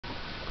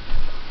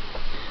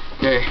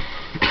Okay,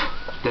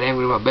 today I'm going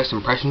to do my best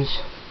impressions.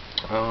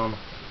 I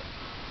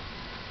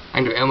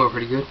can do Elmo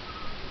pretty good.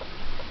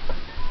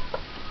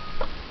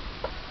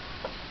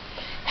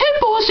 Hey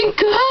boys and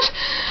girls,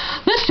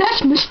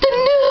 that's Mr.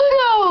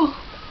 Noodle.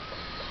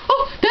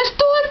 Oh, that's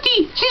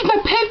Dorothy. She's my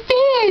pet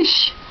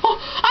fish. Oh,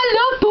 I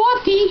love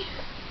Dorothy.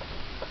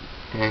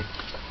 Okay,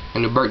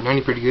 and do Bert and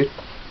Ernie pretty good.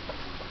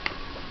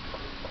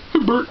 Hey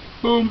Bert,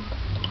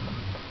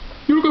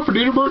 you look up for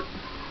dinner, Bert?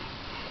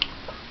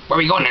 Where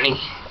are we going, Ernie?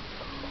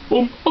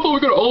 I thought we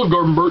got an Olive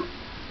Garden, Bert.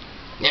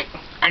 Yep,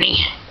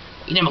 Ernie,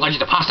 you never allergic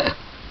to pasta.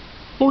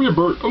 Oh yeah,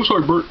 Bert. I'm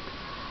sorry, Bert.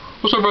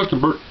 I'm sorry for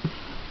asking, Bert.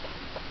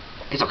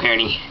 It's okay,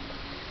 Ernie.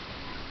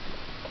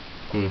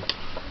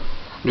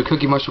 Do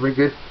Cookie Monster pretty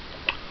good.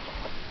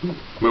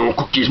 No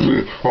cookies,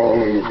 me.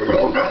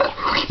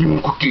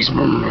 No cookies,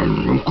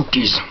 no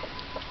cookies.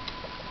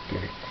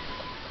 Okay.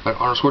 Like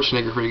Arnold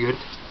Schwarzenegger pretty good.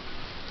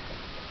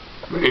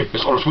 Hey,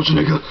 it's Arnold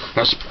Schwarzenegger.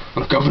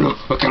 I'm governor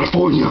of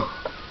California.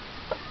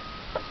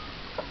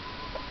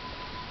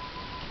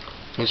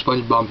 And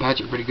SpongeBob and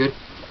Patrick pretty good.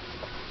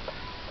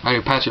 I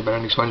do Patrick, but I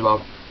do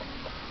SpongeBob.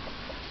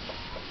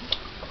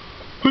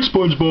 Hey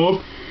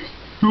SpongeBob,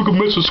 you look a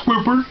mess of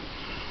Squidward.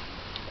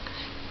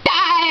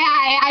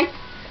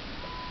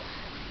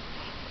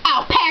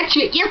 Oh,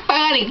 Patrick, you're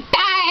funny.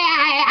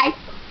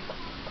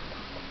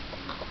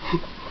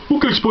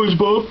 Okay,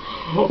 SpongeBob,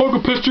 I'll go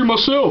pester you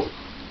myself.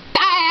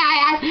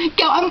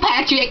 Go on,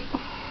 Patrick.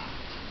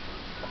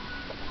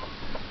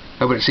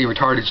 I wouldn't see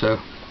retarded, so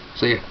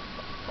see ya.